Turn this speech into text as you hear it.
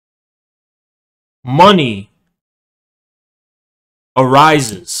money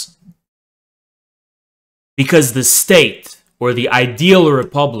arises because the state, or the ideal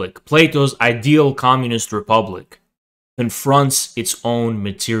republic, Plato's ideal communist republic, confronts its own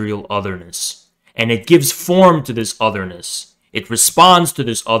material otherness. And it gives form to this otherness. It responds to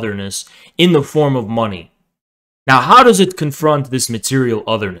this otherness in the form of money. Now, how does it confront this material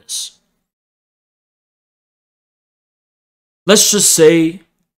otherness? Let's just say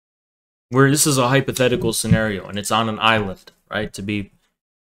this is a hypothetical scenario and it's on an island, right? To be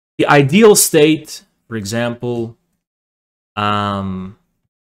the ideal state, for example,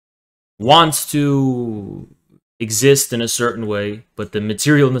 wants to exist in a certain way, but the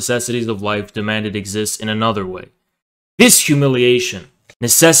material necessities of life demand it exists in another way. This humiliation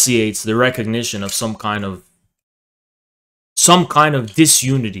necessitates the recognition of some kind of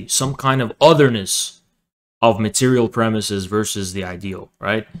disunity, some kind of otherness of material premises versus the ideal,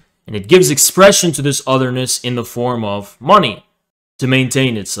 right? And it gives expression to this otherness in the form of money to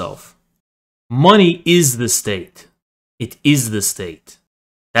maintain itself. Money is the state. It is the state.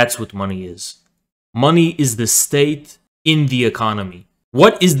 That's what money is. Money is the state in the economy.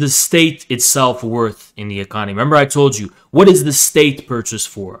 What is the state itself worth in the economy? Remember I told you, what is the state purchased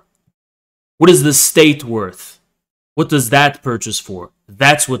for? What is the state worth? What does that purchase for?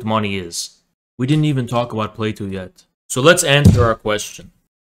 That's what money is. We didn't even talk about Plato yet. So let's answer our question.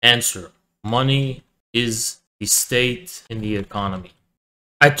 Answer. Money is the state in the economy.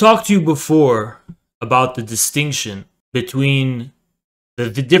 I talked to you before about the distinction between the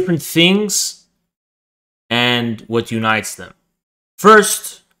different things and what unites them.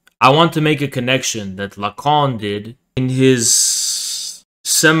 First, I want to make a connection that Lacan did in his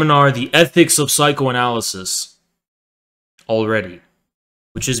seminar, The Ethics of Psychoanalysis, already,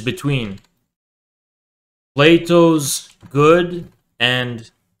 which is between Plato's good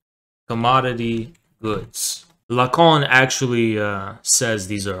and commodity goods. Lacan actually says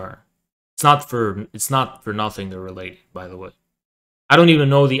these are. It's not for nothing they're related, by the way. I don't even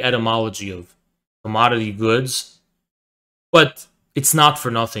know the etymology of commodity goods, but it's not for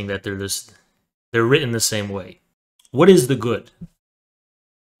nothing that they're written the same way. What is the good?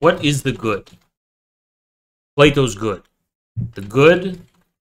 What is the good? Plato's good. The good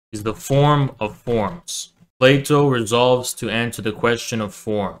is the form of forms. Plato resolves to answer the question of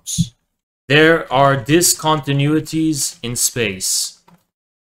forms. There are discontinuities in space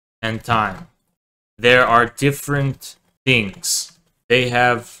and time. There are different things. They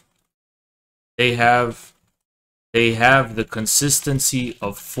have the consistency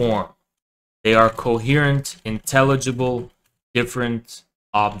of form. They are coherent, intelligible, different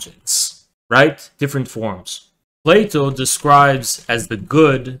objects, right? Different forms. Plato describes as the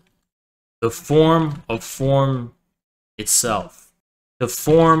good the form of form itself, the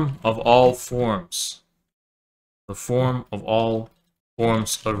form of all forms, the form of all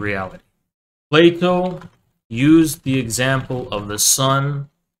forms of reality. Plato used the example of the sun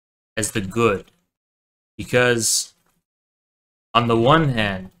as the good, because on the one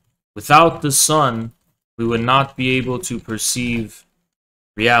hand, without the sun, we would not be able to perceive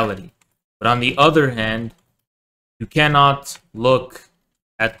reality. But on the other hand, you cannot look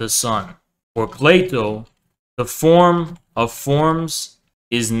at the sun. For Plato, the form of forms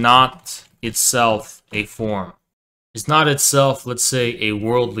is not itself a form. It's not itself, let's say, a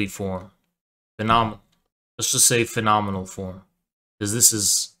worldly form. Phenomenal. Let's just say phenomenal form, because this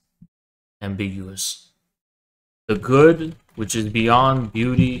is ambiguous. The good, which is beyond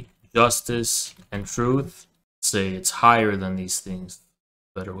beauty, justice, and truth, say it's higher than these things,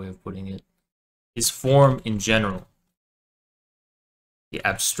 better way of putting it, is form in general. The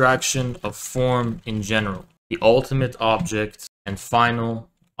abstraction of form in general. The ultimate object and final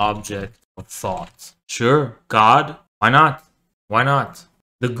object of thought. Sure, God, why not? Why not?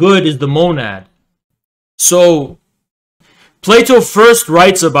 The good is the monad. So, Plato first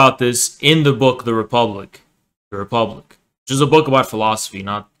writes about this in the book The Republic. The Republic, which is a book about philosophy,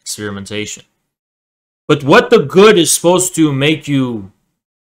 not experimentation. But what the good is supposed to make you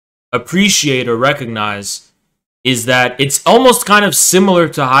appreciate or recognize is that it's almost kind of similar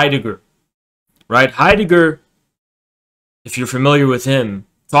to Heidegger, right? Heidegger, if you're familiar with him,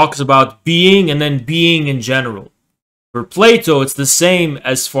 talks about being and then being in general. For Plato, it's the same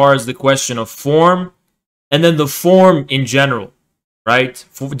as far as the question of form and then the form in general, right?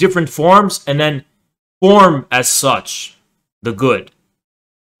 For different forms and then form as such, the good.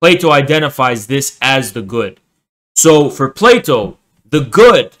 Plato identifies this as the good. So for Plato, the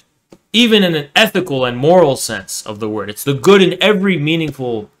good, even in an ethical and moral sense of the word, it's the good in every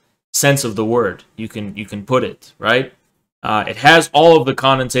meaningful sense of the word. You can put it, right? It has all of the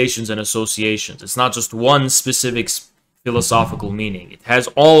connotations and associations. It's not just one specific philosophical meaning. It has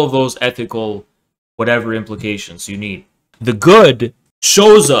all of those ethical, whatever implications you need. The good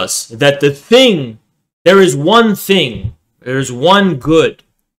shows us that there is one good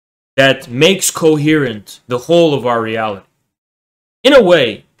that makes coherent the whole of our reality. In a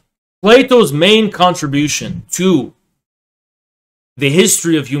way, Plato's main contribution to the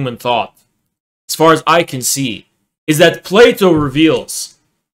history of human thought, as far as I can see, is that Plato reveals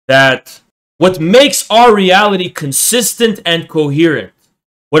that what makes our reality consistent and coherent,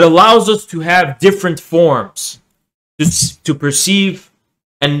 what allows us to have different forms, to perceive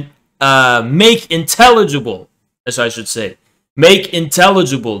and make intelligible, as I should say, make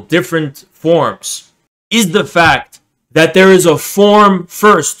intelligible different forms, is the fact that there is a form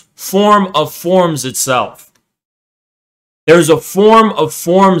of forms itself. There is a form of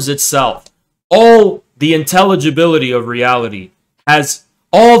forms itself. All the intelligibility of reality has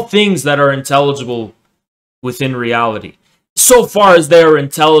all things that are intelligible within reality. So far as they are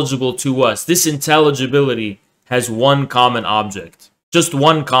intelligible to us, this intelligibility has one common object. Just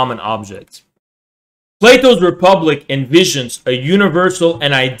one common object. Plato's Republic envisions a universal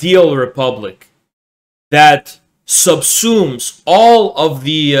and ideal republic that subsumes all of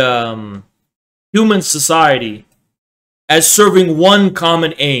the human society as serving one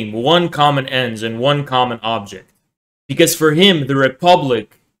common aim, one common ends, and one common object. Because for him, the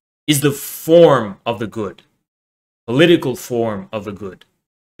republic is the form of the good, political form of the good.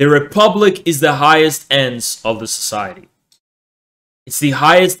 The republic is the highest ends of the society. It's the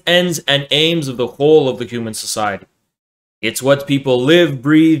highest ends and aims of the whole of the human society. It's what people live,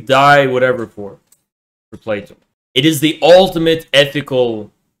 breathe, die, whatever for Plato. It is the ultimate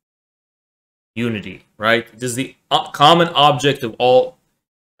ethical unity, right? It is the common object of all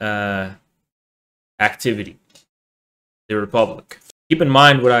activity, the republic. Keep in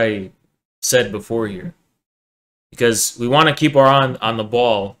mind what I said before here, because we want to keep our eye on the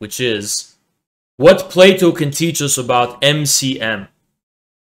ball, which is what Plato can teach us about MCM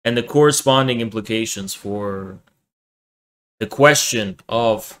and the corresponding implications for the question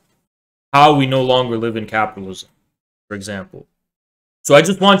of how we no longer live in capitalism, for example. So I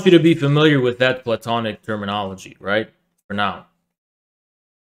just want you to be familiar with that Platonic terminology, right? For now.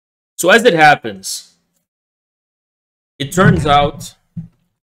 So as it happens, it turns out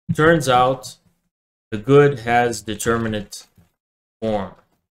the good has determinate form.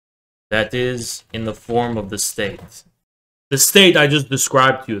 That is in the form of the state. The state I just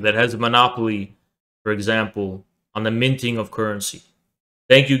described to you that has a monopoly, for example, on the minting of currency.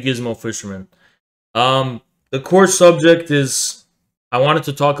 Thank you, Gizmo Fisherman. The core subject is, I wanted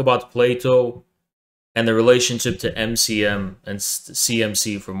to talk about Plato and the relationship to MCM and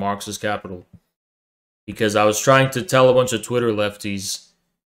CMC for Marxist Capital. Because I was trying to tell a bunch of Twitter lefties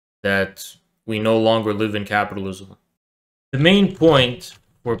that we no longer live in capitalism. The main point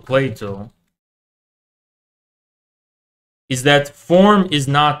for Plato is that form is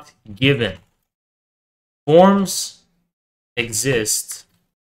not given. Forms exist.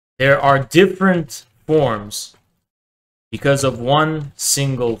 There are different forms because of one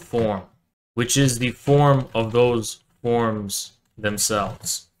single form, which is the form of those forms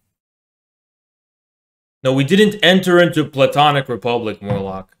themselves. No, we didn't enter into Platonic Republic,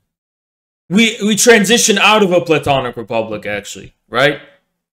 Morlock. We transitioned out of a Platonic Republic, actually, right?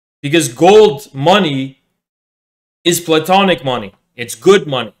 Because gold money is Platonic money. It's good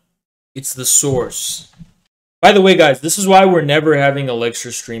money. It's the source. By the way, guys, this is why we're never having a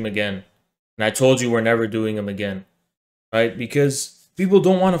lecture stream again. And I told you we're never doing them again. Right? Because people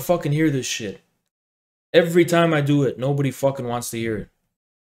don't want to fucking hear this shit. Every time I do it, nobody fucking wants to hear it.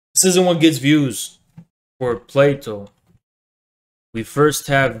 This isn't what gets views. For Plato, we first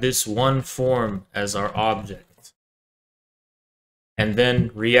have this one form as our object. And then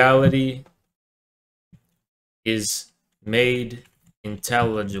reality is made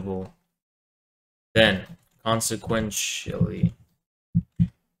intelligible. Then, consequentially,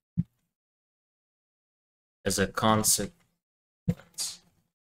 as a consequence,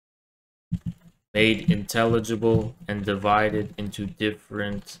 made intelligible and divided into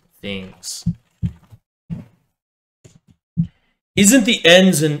different things. Isn't the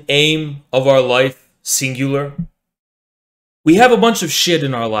ends and aim of our life singular? We have a bunch of shit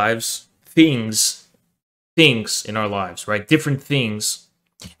in our lives, things in our lives, right? Different things,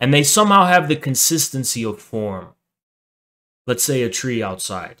 and they somehow have the consistency of form. Let's say a tree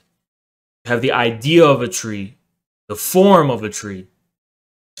outside. You have the idea of a tree, the form of a tree,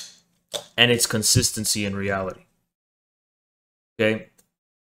 and its consistency in reality. Okay?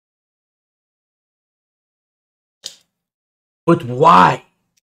 But why?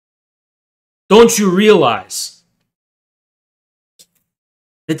 Don't you realize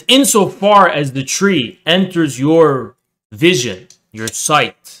that insofar as the tree enters your vision, your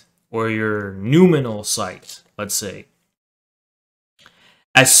sight, or your noumenal sight, let's say,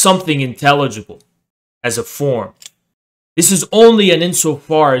 as something intelligible, as a form, this is only an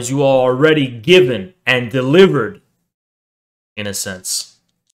insofar as you are already given and delivered, in a sense,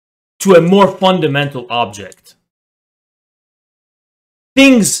 to a more fundamental object.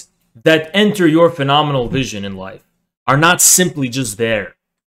 Things that enter your phenomenal vision in life are not simply just there.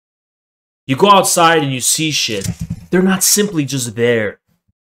 You go outside and you see shit. They're not simply just there.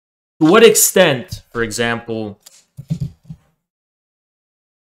 To what extent, for example,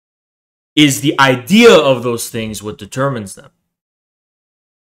 is the idea of those things what determines them?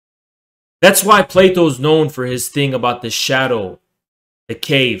 That's why Plato's known for his thing about the shadow, the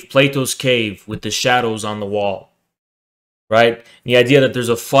cave, Plato's cave with the shadows on the wall. Right? And the idea that there's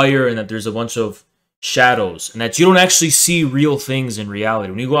a fire and that there's a bunch of shadows and that you don't actually see real things in reality.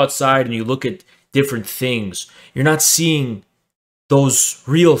 When you go outside and you look at different things, you're not seeing those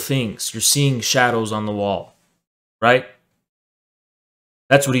real things. You're seeing shadows on the wall. Right?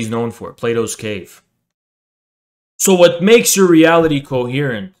 That's what he's known for, Plato's cave. So what makes your reality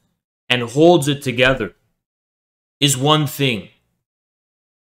coherent and holds it together is one thing.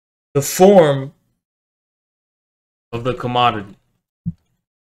 The form of the commodity.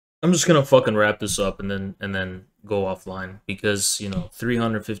 I'm just gonna fucking wrap this up and then go offline because, you know,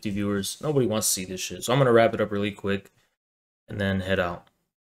 350 viewers, nobody wants to see this shit. So I'm gonna wrap it up really quick and then head out.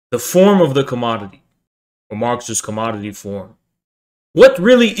 The form of the commodity, or Marx's commodity form. What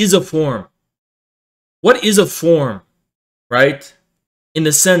really is a form? What is a form, right? In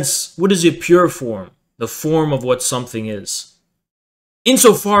the sense, what is a pure form? The form of what something is.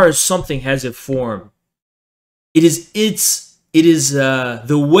 Insofar as something has a form, it is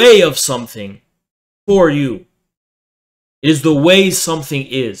the way of something for you. It is the way something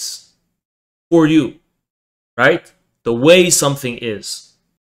is for you, right? The way something is.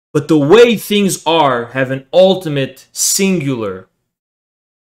 But the way things are have an ultimate singular.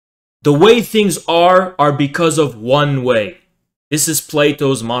 The way things are because of one way. This is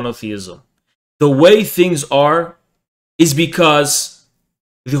Plato's monotheism. The way things are is because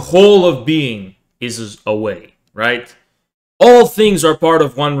the whole of being is a way, right? All things are part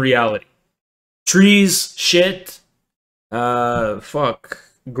of one reality. Trees, shit,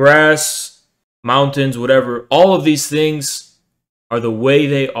 grass, mountains, whatever. All of these things are the way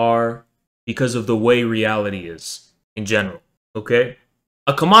they are because of the way reality is in general, okay?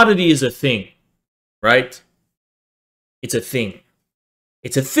 A commodity is a thing, right? It's a thing.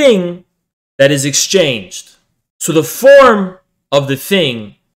 It's a thing that is exchanged. So the form of the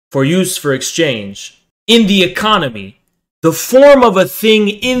thing for use for exchange in the economy, the form of a thing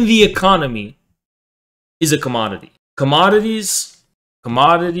in the economy is a commodity. Commodities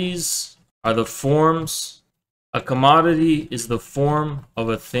are the forms. A commodity is the form of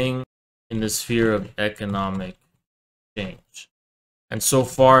a thing in the sphere of economic exchange. And so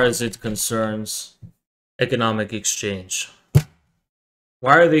far as it concerns economic exchange.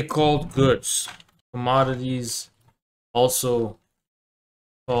 Why are they called goods? Commodities also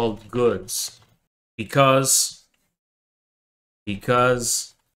called goods. Because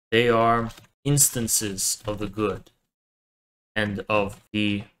they are instances of the good and of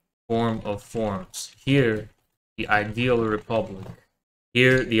the form of forms. Here, the ideal republic.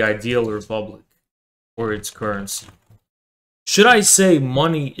 Here, the ideal republic, or its currency. Should I say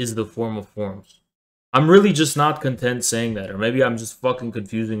money is the form of forms? I'm really just not content saying that, or maybe I'm just fucking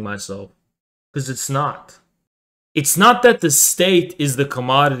confusing myself. Because it's not. It's not that the state is the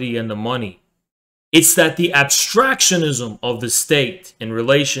commodity and the money. It's that the abstractionism of the state in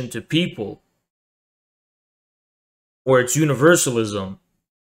relation to people, or its universalism,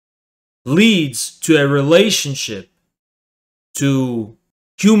 leads to a relationship to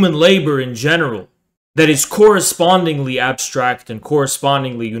human labor in general that is correspondingly abstract and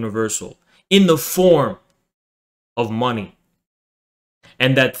correspondingly universal in the form of money.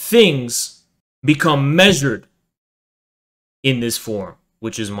 And that things become measured in this form,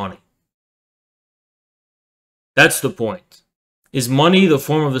 which is money. That's the point. Is money the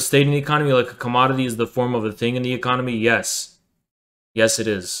form of the state in the economy, like a commodity is the form of a thing in the economy? Yes. Yes, it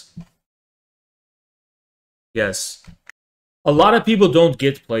is. Yes. A lot of people don't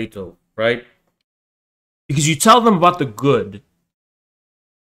get Plato, right? Because you tell them about the good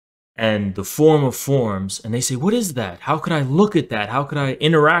and the form of forms, and they say, what is that? How could I look at that? How could I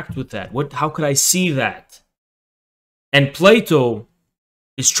interact with that? How could I see that? And Plato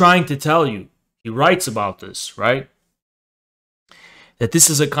is trying to tell you, he writes about this, right? that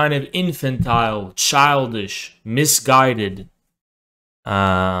this is a kind of infantile, childish, misguided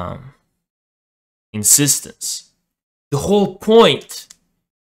insistence. The whole point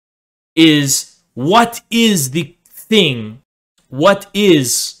is, what is the thing? What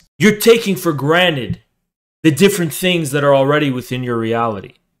is, you're taking for granted the different things that are already within your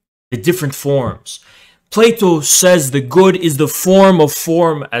reality, the different forms. Plato says the good is the form of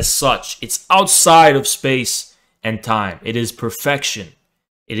form as such. It's outside of space and time. It is perfection.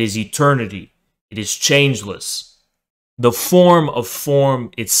 It is eternity. It is changeless. The form of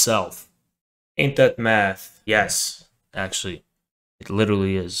form itself. Ain't that math? Yes, actually, it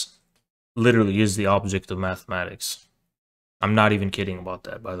literally is. Literally is the object of mathematics. I'm not even kidding about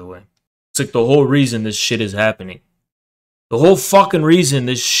that, by the way. It's like the whole reason this shit is happening. The whole fucking reason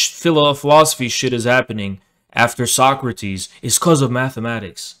this philosophy shit is happening after Socrates is because of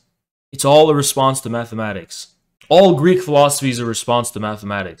mathematics. It's all a response to mathematics. All Greek philosophy is a response to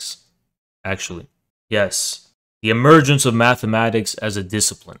mathematics. Actually, yes. The emergence of mathematics as a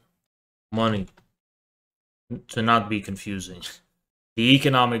discipline. Money. To not be confusing. The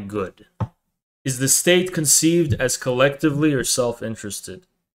economic good. Is the state conceived as collectively or self-interested?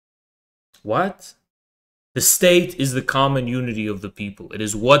 What? The state is the common unity of the people. It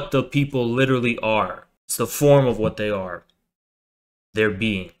is what the people literally are. It's the form of what they are. Their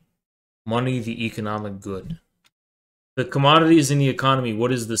being. Money, the economic good. The commodities in the economy,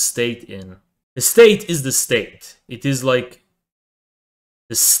 what is the state in? The state is the state. It is like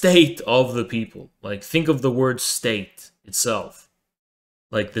the state of the people. Like, think of the word state itself.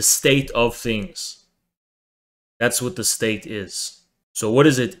 Like the state of things. That's what the state is. So what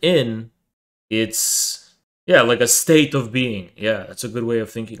is it in? It's, yeah, like a state of being. Yeah, that's a good way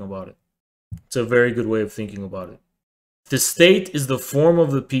of thinking about it. It's a very good way of thinking about it. If the state is the form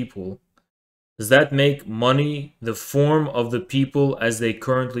of the people, does that make money the form of the people as they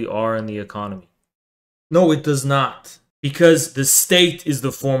currently are in the economy? No, it does not. Because the state is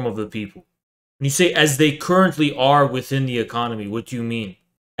the form of the people. When you say as they currently are within the economy, what do you mean?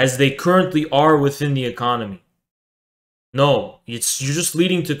 As they currently are within the economy. No, you're just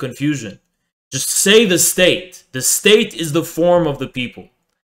leading to confusion. Just say the state. The state is the form of the people.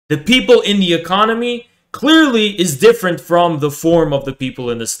 The people in the economy clearly is different from the form of the people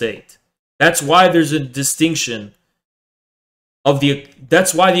in the state. That's why there's a distinction of the...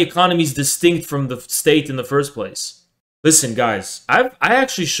 That's why the economy is distinct from the state in the first place. Listen, guys, I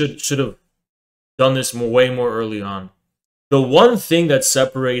actually should have done this way more early on. The one thing that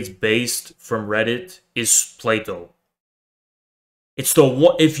separates based from Reddit is Plato. It's the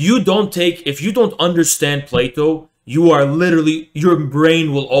one, if you don't understand Plato, you are literally, your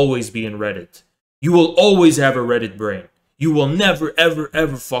brain will always be in Reddit. You will always have a Reddit brain. You will never, ever,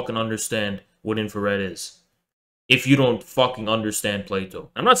 ever fucking understand what infrared is. If you don't fucking understand Plato.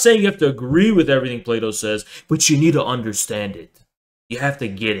 I'm not saying you have to agree with everything Plato says, but you need to understand it. You have to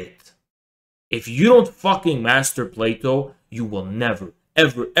get it. If you don't fucking master Plato, you will never,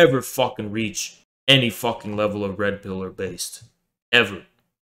 ever, ever fucking reach any fucking level of red pill or based. Ever.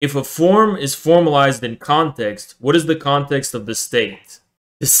 If a form is formalized in context, what is the context of the state?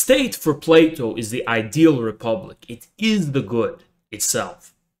 The state for Plato is the ideal republic. It is the good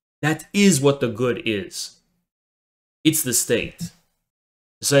itself. That is what the good is. It's the state.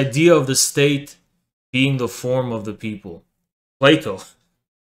 This idea of the state being the form of the people. Plato.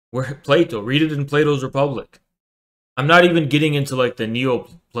 Read it in Plato's Republic. I'm not even getting into like the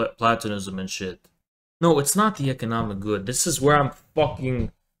Neo-Platonism and shit. No, it's not the economic good. This is where I'm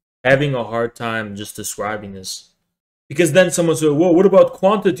fucking having a hard time just describing this. Because then someone said, well, what about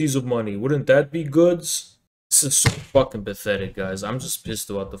quantities of money? Wouldn't that be goods? This is so fucking pathetic, guys. I'm just pissed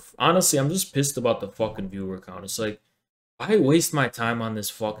about the... Honestly, I'm just pissed about the fucking viewer count. It's like, I waste my time on this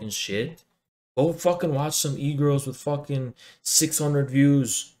fucking shit. Go fucking watch some e-girls with fucking 600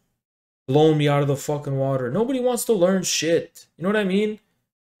 views. Blowing me out of the fucking water. Nobody wants to learn shit. You know what I mean?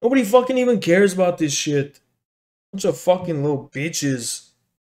 Nobody fucking even cares about this shit. Bunch of fucking little bitches.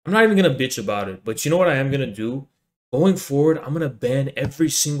 I'm not even gonna bitch about it. But you know what I am gonna do? Going forward, I'm gonna ban every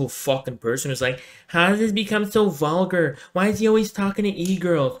single fucking person who's like, how does this become so vulgar? Why is he always talking to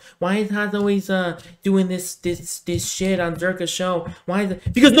e-girls? Why is he always doing this shit on Zerka's show? Why is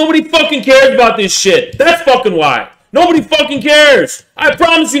it? Because nobody fucking cares about this shit. That's fucking why. Nobody fucking cares. I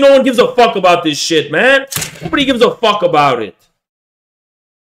promise you no one gives a fuck about this shit, man. Nobody gives a fuck about it.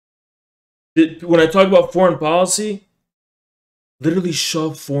 When I talk about foreign policy, literally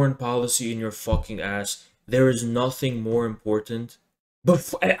shove foreign policy in your fucking ass. There is nothing more important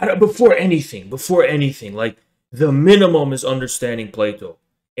before anything. Like, the minimum is understanding Plato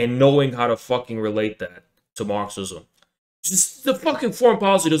and knowing how to fucking relate that to Marxism. Just the fucking foreign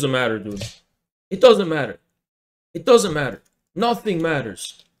policy doesn't matter, dude. It doesn't matter. It doesn't matter. Nothing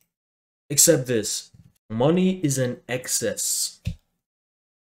matters. Except this. Money is an excess.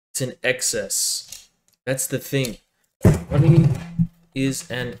 It's an excess. That's the thing. Money is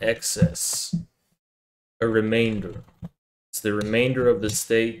an excess. A remainder. It's the remainder of the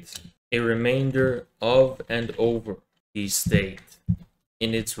state. A remainder of and over the state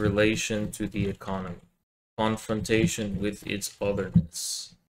in its relation to the economy. Confrontation with its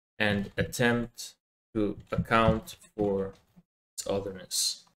otherness. And attempt to account for its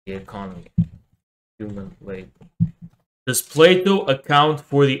otherness. The economy. Human labor. Does Plato account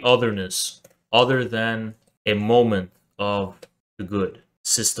for the otherness other than a moment of the good,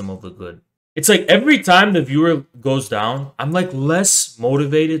 system of the good? It's like every time the viewer goes down, I'm like less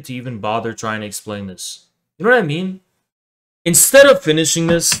motivated to even bother trying to explain this. You know what I mean? Instead of finishing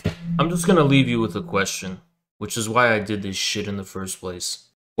this, I'm just going to leave you with a question, which is why I did this shit in the first place.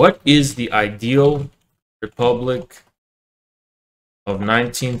 What is the ideal republic of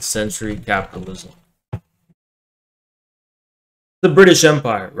 19th century capitalism? The British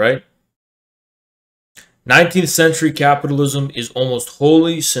Empire, right? 19th century capitalism is almost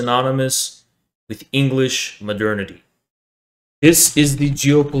wholly synonymous with English modernity. This is the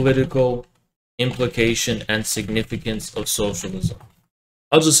geopolitical implication and significance of socialism.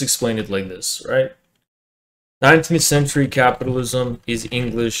 I'll just explain it like this, right? 19th century capitalism is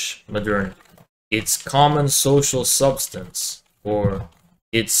English modernity. Its common social substance, or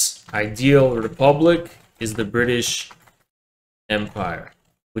its ideal republic, is the British Empire,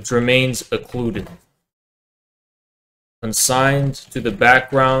 which remains occluded, consigned to the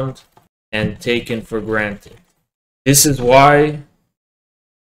background, and taken for granted. This is why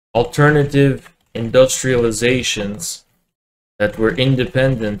alternative industrializations that were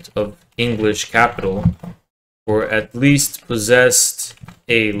independent of English capital, or at least possessed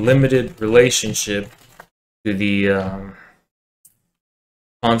a limited relationship to the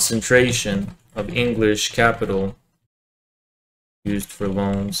concentration of English capital used for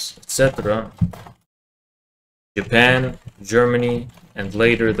loans, etc. Japan, Germany, and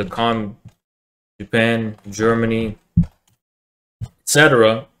later the Japan, Germany,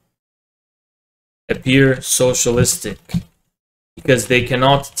 etc. appear socialistic because they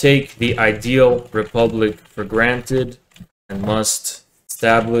cannot take the ideal republic for granted and must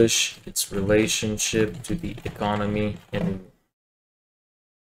establish its relationship to the economy anew.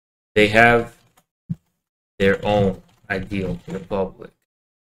 They have their own ideal republic.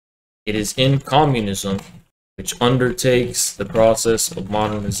 It is in communism, which undertakes the process of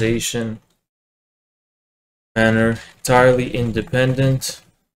modernization, manner entirely independent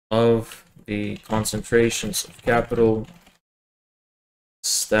of the concentrations of capital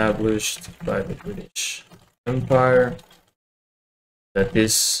established by the British Empire, that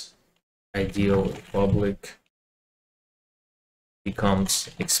this ideal republic becomes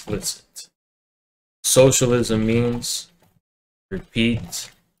explicit. Socialism means,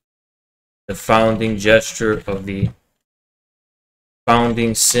 repeat, the founding gesture of the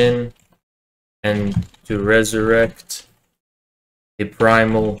founding sin, and to resurrect the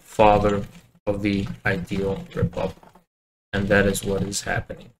primal father of the ideal republic. And that is what is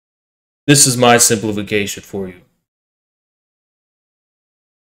happening. This is my simplification for you.